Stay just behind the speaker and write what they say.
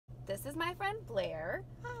This is my friend Blair.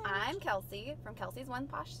 Hi. I'm Kelsey from Kelsey's One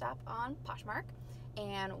Posh Stop on Poshmark,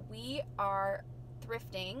 and we are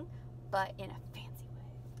thrifting, but in a fancy way.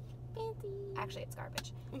 Fancy. Actually, it's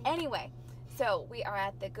garbage. Anyway, so we are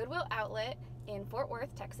at the Goodwill outlet in Fort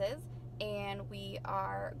Worth, Texas, and we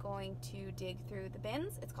are going to dig through the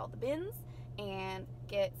bins. It's called the bins, and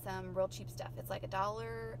get some real cheap stuff. It's like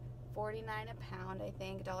 $1.49 a pound, I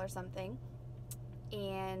think, $1 something,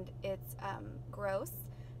 and it's gross.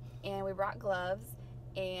 And we brought gloves,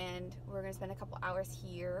 and we're gonna spend a couple hours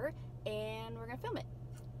here, and we're gonna film it.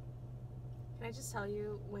 Can I just tell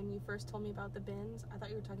you, when you first told me about the bins, I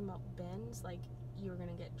thought you were talking about bins, like you were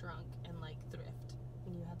gonna get drunk and like thrift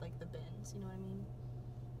when you had like the bins. You know what I mean?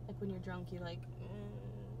 Like when you're drunk, you're like.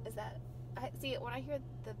 Is that? See, when I hear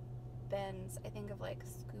the bins, I think of like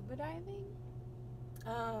scuba diving.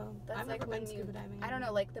 Oh, That's I've like never when been scuba diving. I don't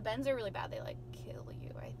know. Like the bends are really bad. They like kill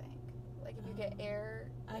you. I think. Like if you get air.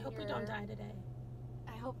 I hope we don't die today.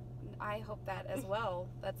 I hope that as well.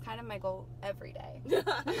 That's kind of my goal every day.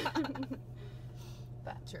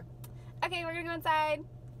 But True. okay, we're gonna go inside.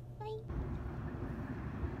 Bye.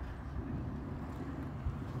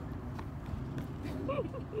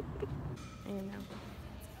 I know.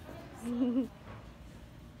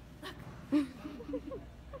 It's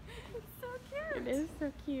so cute. It is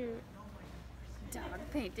so cute. Dog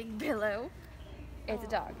painting pillow. It's a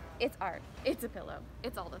dog. It's art. It's a pillow.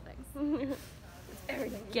 It's all the things. It's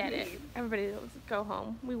everything. Get it. Everybody, let's go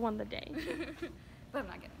home. We won the day. But I'm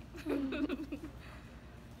not getting it.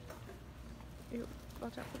 Ew,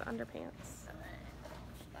 watch out for the underpants.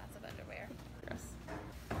 Lots of underwear. Gross.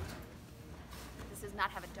 This does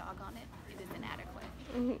not have a dog on it. It is inadequate.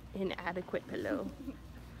 Inadequate pillow. Don't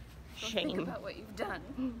Shame. think about what you've done.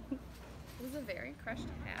 This is a very crushed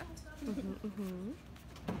hat.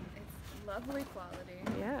 It's lovely quality.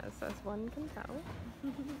 Yes, as one can tell.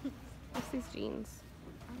 What's these jeans?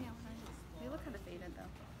 Oh yeah, they look kind of faded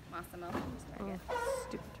though. Massimo.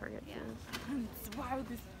 Stupid Target Yeah. jeans. So why are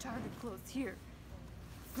these Target clothes here?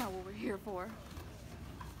 It's not what we're here for.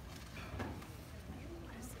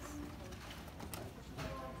 What is this?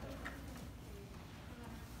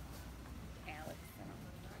 Alex.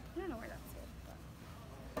 I don't know where that's sold, but.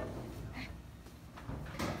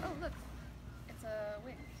 Oh look, it's a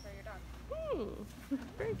wig for your dog.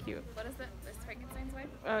 Very cute. What is it? This Frankenstein's wig?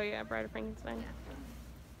 Oh yeah, Bride of Frankenstein. Yeah.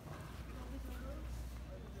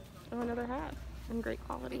 Oh, another hat in great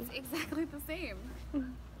quality. It's exactly the same.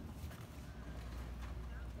 Weird.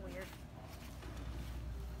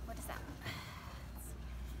 What is that?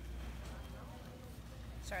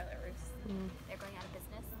 Charlotte Russe. They're going out of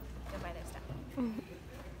business. Go buy their stuff.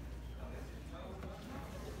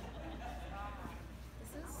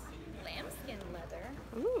 This is lambskin leather.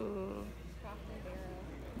 Ooh. Crofton Barrow.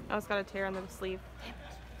 Oh, it's got a tear on the sleeve. Damn it.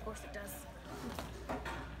 Of course it does.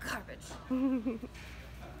 Garbage.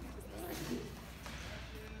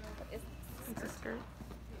 What is this? It's a skirt.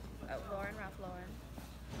 Oh, Lauren Ralph Lauren.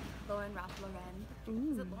 Lauren Ralph Lauren.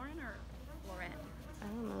 Is it Lauren or Lauren? I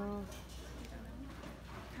don't know.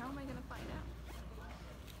 How am I gonna find out?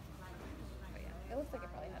 Oh yeah, it looks like it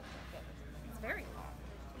probably has a fit. It's very long.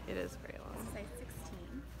 It is very long. Size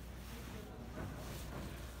 16.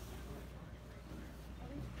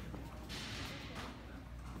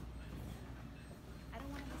 I don't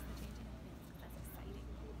want to miss the changing of things because that's exciting.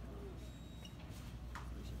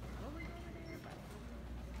 We should probably go over there, but.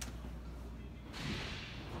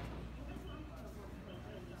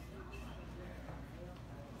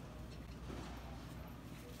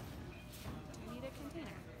 Do you need a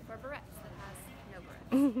container for barrettes that has no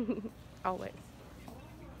barrettes? Always.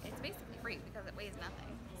 It's basically free because it weighs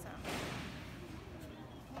nothing, so.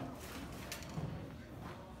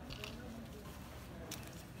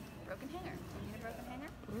 Broken hanger. Do you need a broken hanger?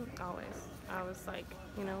 Always. I was like,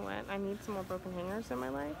 you know what? I need some more broken hangers in my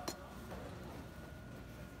life.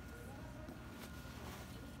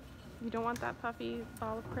 You don't want that puffy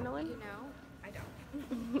ball of crinoline? You know, I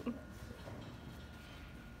don't.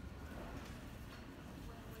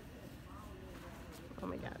 Oh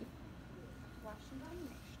my god. Washington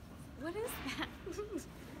Nationals. What is that?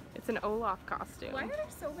 It's an Olaf costume. Why are there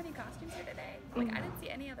so many costumes here today? Like, I didn't see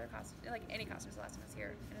any other costumes, like any costumes the last time I was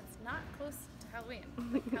here, and it's not close to Halloween.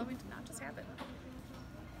 Like, Halloween did not just happen. I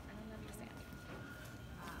don't understand.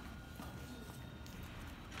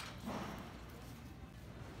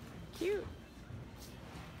 Cute.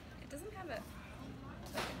 It doesn't have a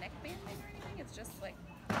neckband thing or anything. It's just like.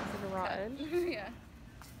 It's like a raw edge. Yeah.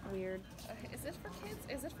 Weird. Is it for kids?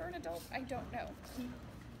 Is it for an adult? I don't know.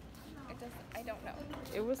 It does. I don't know.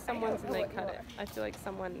 It was someone's and know they what cut you it. are. I feel like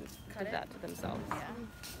someone Cut did it? that to themselves. Yeah.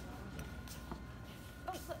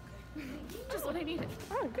 Oh look. Just what I needed.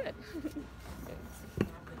 Oh, good.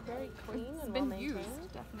 Very clean It's and been well-maintained.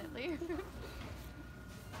 used, definitely.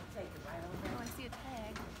 Oh, I see a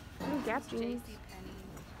tag. Oh, Gap jeans.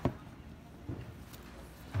 JCPenney.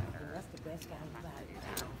 That's the best kind of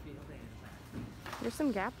vibe. There's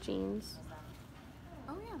some Gap jeans.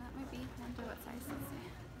 Oh yeah, that might be. I wonder what size is it.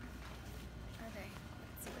 Are they?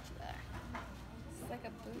 Let's see what you got. It's like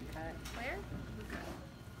a boot cut. Where? Boot cut.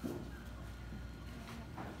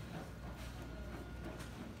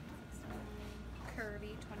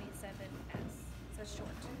 Curvy 27S. So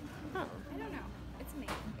short. Oh. I don't know. It's me.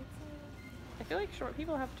 It's I feel like short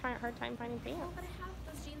people have a hard time finding well, pants. but I have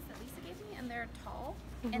those jeans that Lisa gave me, and they're tall,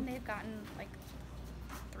 and they've gotten like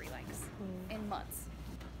 3 likes in months.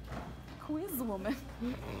 Quiz woman.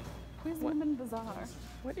 Quiz woman bizarre.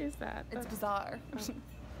 What is that? It's bizarre.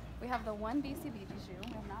 We have the one BCBG shoe.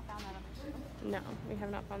 We have not found that other shoe. No, we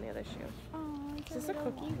have not found the other shoe. Oh, Is this a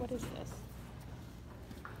cookie? What is this?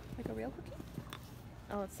 Like a real cookie?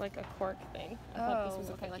 Oh, it's like a cork thing. I thought this was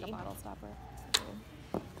a okay, like a cookie. bottle stopper.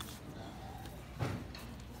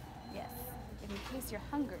 Yes. In case you're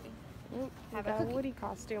hungry. Have a Got a cookie. Woody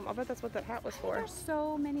costume. I'll bet that's what that hat was for. There's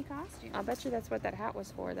so many costumes. I'll bet you that's what that hat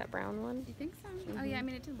was for, that brown one. You think so? Oh yeah, I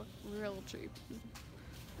mean it did look real cheap.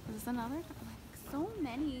 Is this another? Like so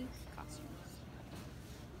many costumes.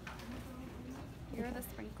 Here are the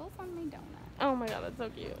sprinkles on my donut. Oh my god, that's so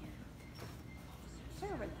cute.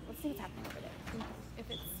 Where over there? Let's see what's happening over there. If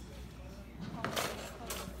it's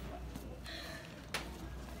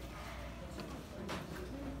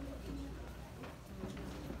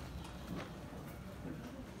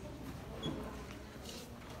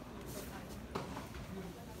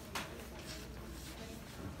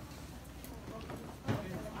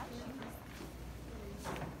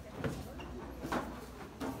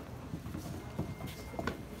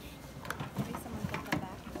maybe someone put them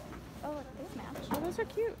back. Oh, look, these match. Oh, those are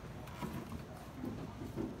cute.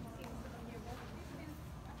 I'm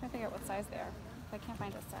trying to figure out what size they are. If I can't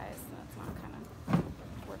find a size, then it's not kind of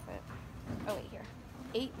worth it. Oh wait, here.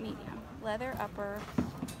 8 medium. Leather upper.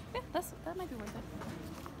 Yeah, that might be worth it.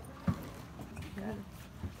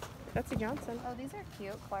 Betsy Johnson. Oh, these are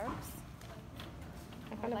cute. Clarks.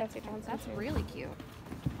 I found a like Betsy them. Johnson That's too. really cute.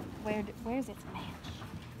 Where's its match?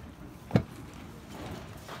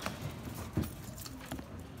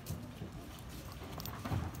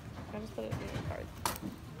 I just put it in the card.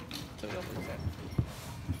 So we don't lose it.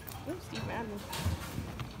 Ooh, Steve Madden.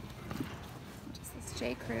 Just this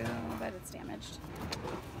J. Crew, but it's damaged.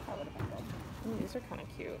 That would have been good. Ooh, these are kind of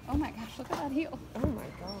cute. Oh my gosh, look at that heel. Oh my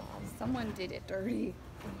god. Someone did it dirty.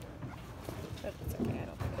 But it's okay, I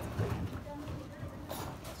don't think it's a brand.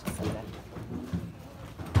 It's just like that.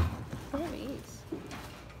 What are these?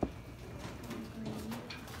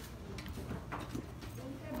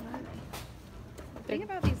 The thing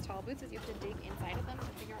about these tall boots is you have to dig inside of them to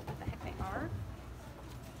figure out what the heck they are.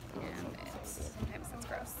 And sometimes it's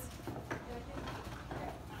gross.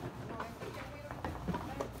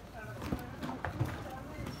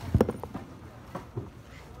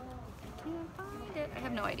 Can't find it. I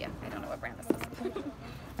have no idea. I don't know what brand this is.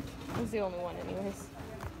 It's the only one anyways.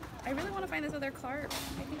 I really want to find this other Clark. I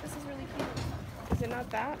think this is really cute. Is it not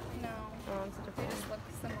that? No. Oh, it's a They different just look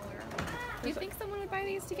similar. You think someone would buy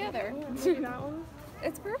these together? one. Maybe that one?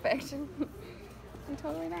 It's perfect. They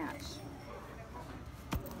totally match.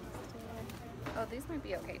 Oh, these might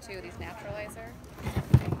be okay too. These naturalizer.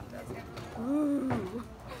 Ooh.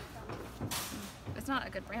 It's not a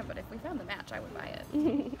good brand, but if we found the match, I would buy it.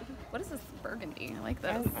 What is this burgundy? I like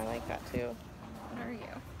this. I like that too. What are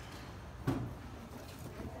you?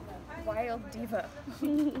 Wild Diva.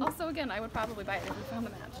 Also, again, I would probably buy it if we found the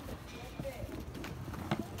match. Okay,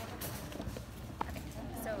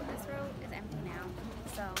 so this row is empty now.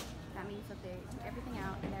 So that means that they took everything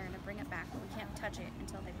out and they're going to bring it back, but we can't touch it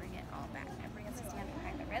until they bring it all back. Everybody has to stand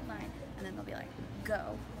behind the red line, and then they'll be like,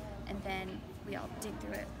 go. And then we all dig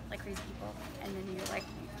through it like crazy people, and then you like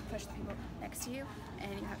push the people next to you,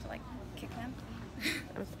 and you have to like kick them.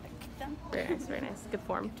 Kick them. Very nice, very nice. Good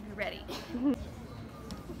form. To be ready.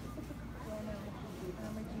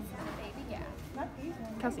 Baby, yeah.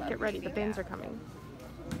 Kelsey, get ready. The bins are coming.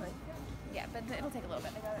 Yeah, but it'll take a little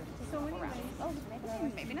bit. So many rounds. Oh,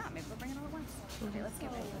 maybe not. Maybe we'll bring it all at once. Okay, let's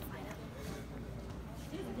get ready. Let's find out.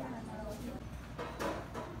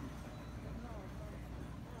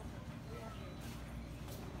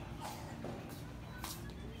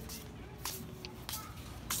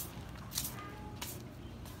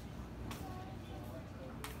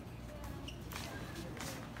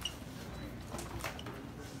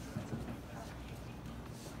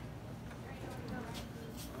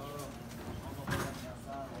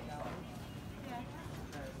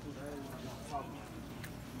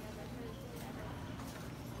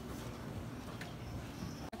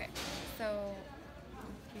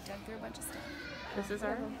 bunch of stuff. This is We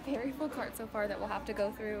our. have a very full cart so far that we'll have to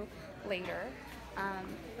go through later.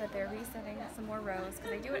 But they're resetting some more rows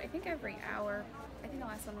because they do it, I think, every hour. I think the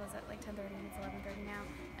last one was at like 10:30 and it's 11:30 now.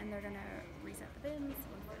 And they're gonna reset the bins.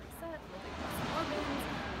 Once they're reset, we'll do some more bins.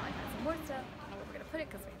 I'll add some more stuff. I don't know where we're gonna put it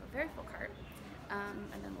because we have a very full cart.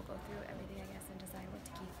 And then we'll go through everything, I guess, and decide what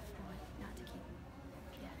to keep and what not to keep.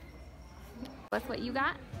 Yeah. What's what you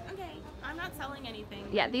got? Okay, I'm not selling anything.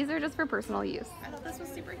 Yeah, these are just for personal use. I thought this was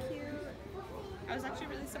super cute. I was actually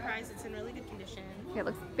really surprised. It's in really good condition. It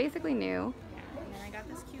looks basically new. Yeah, and then I got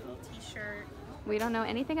this cute little t-shirt. We don't know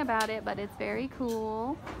anything about it, but it's very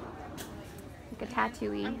cool. Like a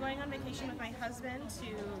tattoo-y. I'm going on vacation with my husband to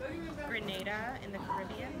Grenada in the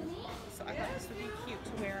Caribbean. So I thought this would be cute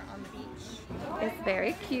to wear on the beach. It's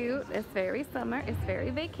very cute. It's very summer. It's very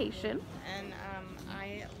vacation. And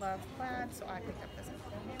I love plaid, so I picked up this one.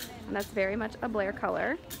 And that's very much a Blair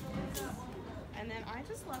color. And then I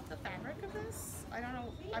just love the fabric of this. I don't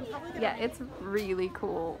know. I'm probably gonna. Yeah, it's really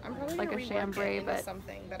cool. I'm probably like a gonna rework chambray, it into but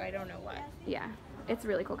something, but I don't know what. yeah, it's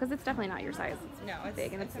really cool because it's definitely not your size. No, it's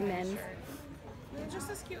big and it's a nice men's. shirt. And just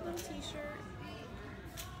this cute little t-shirt.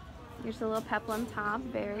 Here's a little peplum top,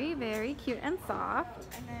 very, very cute and soft.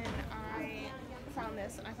 And then I found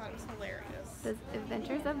this and I thought it was hilarious. The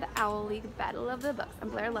Adventures of the Owl League, Battle of the Books.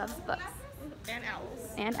 And Blair loves books And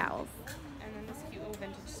owls. and owls. And then this cute little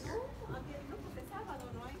vintage skirt.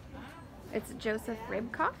 It's Joseph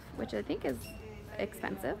Ribkoff, which I think is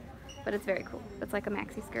expensive, but it's very cool. It's like a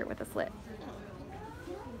maxi skirt with a slit.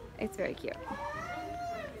 It's very cute.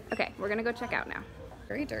 Okay, we're gonna go check out now.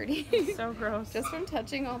 Very dirty. So gross. Just from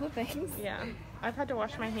touching all the things. Yeah. I've had to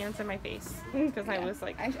wash my hands and my face because I was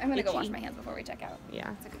like. I'm gonna go wash itchy. my hands before we check out.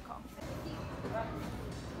 Yeah. It's a good call.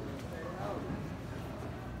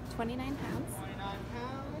 29 pounds.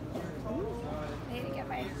 I need to get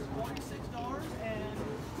my.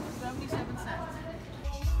 $46.77.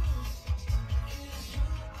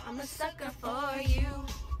 I'm a sucker for you.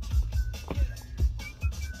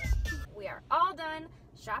 We are all done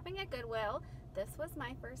shopping at Goodwill. This was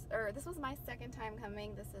my second time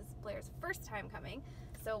coming. This is Blair's first time coming.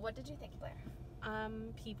 So what did you think, Blair?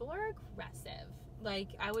 People are aggressive. Like,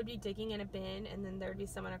 I would be digging in a bin and then there'd be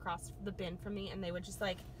someone across the bin from me and they would just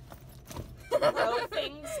like throw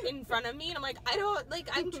things in front of me and I'm like,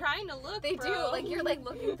 I'm trying to look, They bro. do. Like, you're like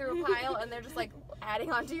looking through a pile and they're just like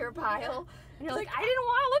adding onto your pile. And you're like, I didn't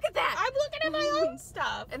want to look at that. I'm looking at my own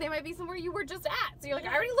stuff. And they might be somewhere you were just at. So you're like,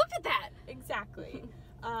 I already looked at that. Exactly.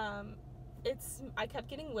 I kept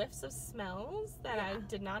getting whiffs of smells that I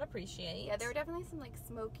did not appreciate. Yeah, there were definitely some like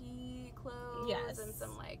smoky clothes Yes. and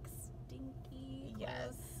some like stinky clothes.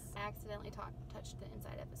 Yes. I accidentally touched the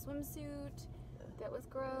inside of a swimsuit. That was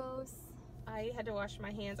gross. I had to wash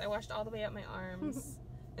my hands. I washed all the way up my arms,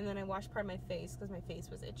 and then I washed part of my face because my face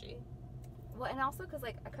was itchy. Well, and also because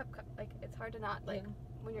like it's hard to not like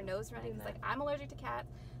when your nose running. Because like I'm allergic to cats,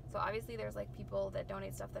 so obviously there's like people that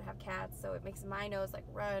donate stuff that have cats, so it makes my nose like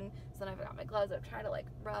run. So then I've got my gloves. I'm trying to like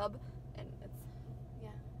rub, and it's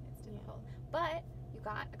difficult. But you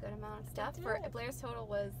got a good amount of stuff. For Blair's total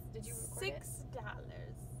was, did you record it? $6.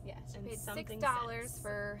 Yeah, she and paid something $6 cents.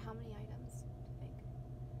 for how many items?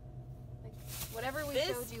 I think like whatever we This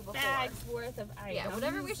showed you before. bag's worth of items. Yeah,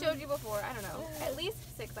 whatever we showed you before. I don't know, at least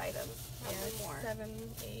 6 items, probably more. 7,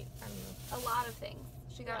 8. I don't know. A lot of things.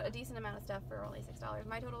 She got a decent amount of stuff for only $6.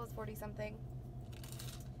 My total was 40 something.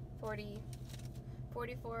 40,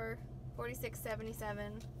 44,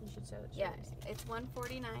 46.77. You should show it. Yeah, it's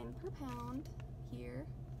 $1.49 per pound here.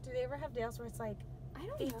 Do they ever have deals where it's like I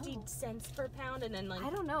don't 50 know. cents per pound and then like I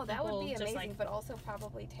don't know. That would be people just, amazing, like- but also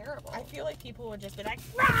probably terrible. I feel like people would just be like,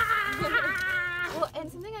 Well,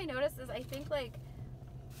 and something I noticed is I think like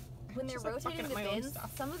when they're Just, like, rotating fucking the up my own bins,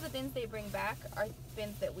 stuff. some of the bins they bring back are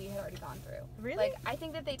bins that we had already gone through. Really? Like I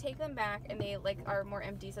think that they take them back and they like are more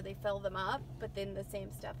empty, so they fill them up, but then the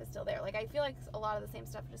same stuff is still there. Like I feel like a lot of the same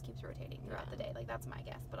stuff just keeps rotating throughout the day. Like that's my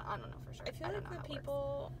guess, but I don't know for sure. I feel don't like know the how it works.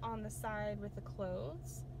 people on the side with the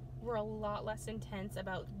clothes were a lot less intense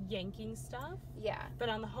about yanking stuff. Yeah. But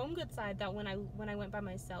on the home goods side, that when I went by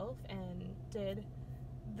myself and did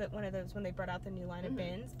one of those when they brought out the new line of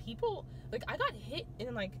bins, people like I got hit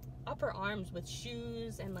in like upper arms with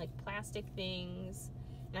shoes and like plastic things,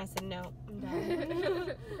 and I said no, I'm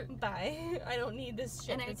done. Bye. I don't need this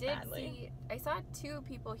shit And I this did badly. I saw 2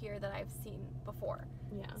 people here that I've seen before.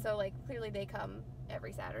 Yeah. So like clearly they come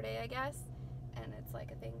every Saturday, I guess, and it's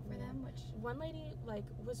like a thing for them, which One lady like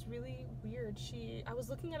was really weird. I was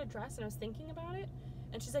looking at a dress and I was thinking about it,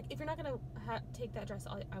 and she's like, if you're not gonna take that dress,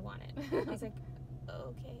 I want it. I was like,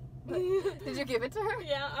 okay. Did you give it to her?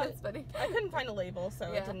 Yeah, That's funny. I couldn't find a label,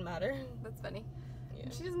 so Yeah. it didn't matter. That's funny.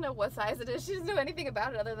 Yeah. She doesn't know what size it is. She doesn't know anything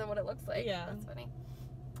about it other than what it looks like. Yeah. That's funny.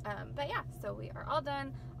 But yeah, so we are all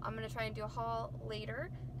done. I'm going to try and do a haul later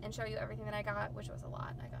and show you everything that I got, which was a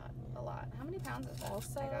lot. I got a lot. How many pounds is this?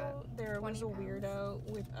 Also, I got there was 20 a pounds.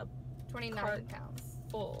 weirdo with a 29 cart pounds.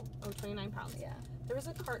 full. Oh, 29 pounds. Yeah. There was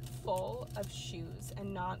a cart full of shoes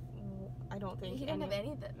and not, I don't think. He didn't have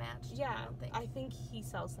any that matched. Yeah. I don't think. he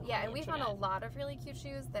sells them. Yeah, on and the we found a internet. lot of really cute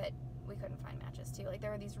shoes that we couldn't find matches to. Like,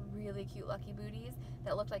 there were these really cute Lucky Booties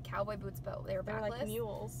that looked like cowboy boots, but they were They were backless. like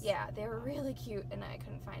mules. Yeah, they were really cute, and I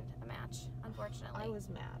couldn't find a match, unfortunately. I was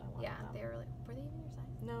mad. I wanted Yeah, them. they were really. Were they even your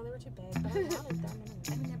size? No, they were too big, but I wanted them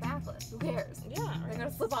I anyway. mean, they're backless. Who cares? Yeah, They're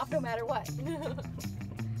gonna slip off no matter what.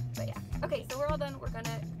 But yeah. Okay, so we're all done. We're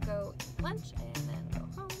gonna go eat lunch, and then